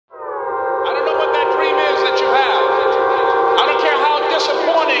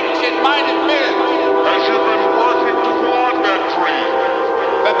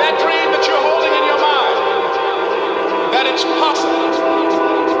it's possible.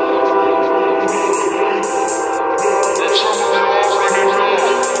 But some of you already know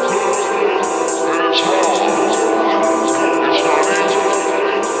that it's hard. It's not easy.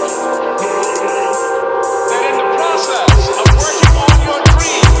 That in the process of working on your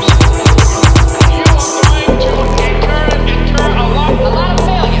dreams, you are going to incur a lot of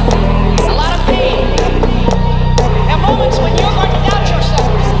failure, a lot of pain, and moments when you're going to doubt yourself.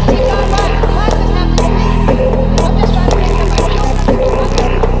 It's not right. Why does this happen to me? I'm just trying to make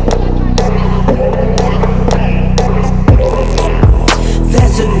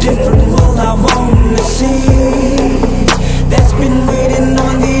There's a different world I wanna see, that's been waiting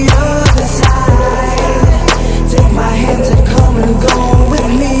on the other side. Take my hands and come and go with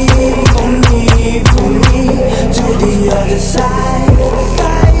me, for me, to the other side.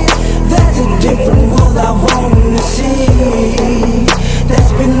 There's a different world I wanna see,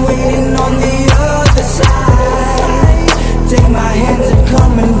 that's been waiting on the other side. Take my hands and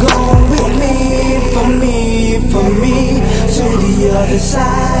come and go with me, for me, to the other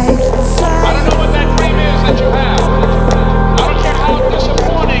side. I don't know what that dream is that you have. I don't care how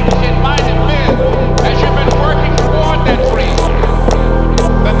disappointing it might have been as you've been working toward that dream.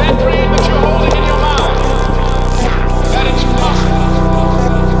 But that dream that you're holding in your mind, that it's possible.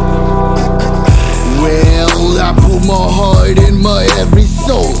 Well, I put my heart and my every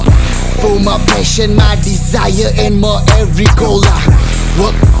soul, for my passion, my desire, and my every goal. I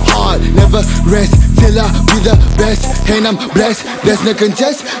work hard, never rest till I be the best, and I'm blessed. There's no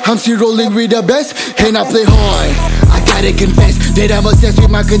contest, I'm still rolling with the best, and I play hard. I gotta confess that I'm obsessed with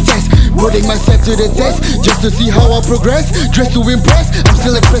my contest, putting myself to the test just to see how I progress. Dressed to impress, I'm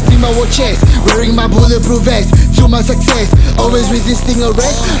still expressing my war chest, wearing my bulletproof vest to my success. Always resisting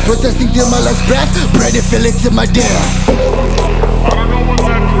arrest, protesting till my last breath, bread and fill it to my death. I don't know what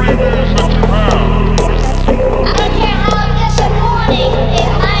that dream is that you have. I don't care how disappointing it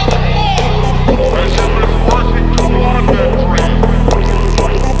might have been. As you've been working toward that dream.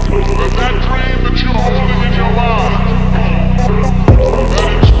 But that dream that you're holding in your mind, that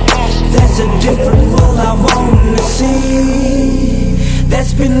it's possible. There's a different world I wanna see,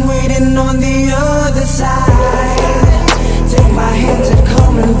 that's been waiting on the other side. Take my hands and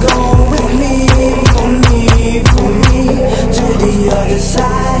come and go with me, for me, to the other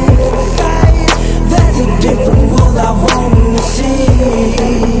side. There's a different world I wanna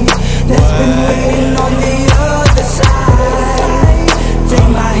see, that's been waiting on the other side. Take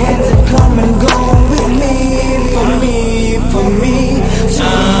my hands and come and go with me, for me, to the other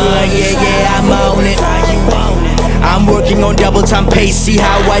side. Yeah, I'm on it. I'm working on double time pace, see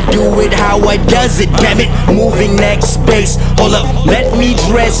how I do it, how I does it, damn it. Moving next base, hold up, let me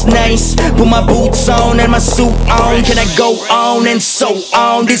dress nice, put my boots on and my suit on. Can I go on and so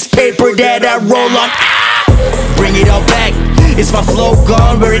on this paper that I roll on? Bring it all back, is my flow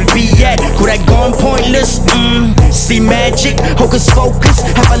gone, where it be at? Could I gone pointless? See magic, hocus pocus,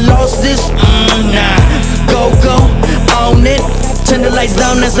 have I lost this? Nah, go, own it. Turn the lights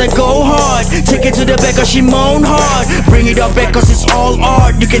down as I go hard, take it to the back cause she moan hard. Bring it all back cause it's all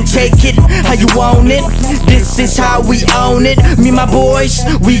art, you can take it how you want it. This is how we own it, me my boys,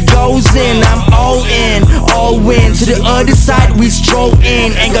 we goes in. I'm all in, all win, to the other side we stroll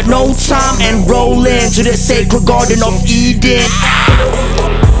in. Ain't got no time and roll in to the sacred garden of Eden.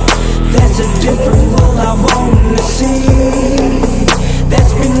 There's a different world I wanna see,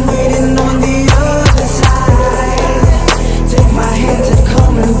 that's been waiting on the other side. Take my hands and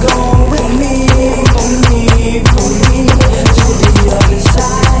come and go with me, for me, to the other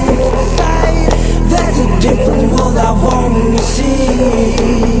side. There's a different world I wanna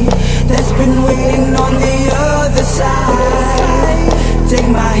see, that's been waiting on the other side. Take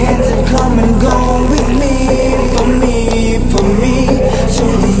my hands and come and go with me, for me, to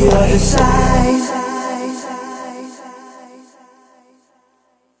the other side.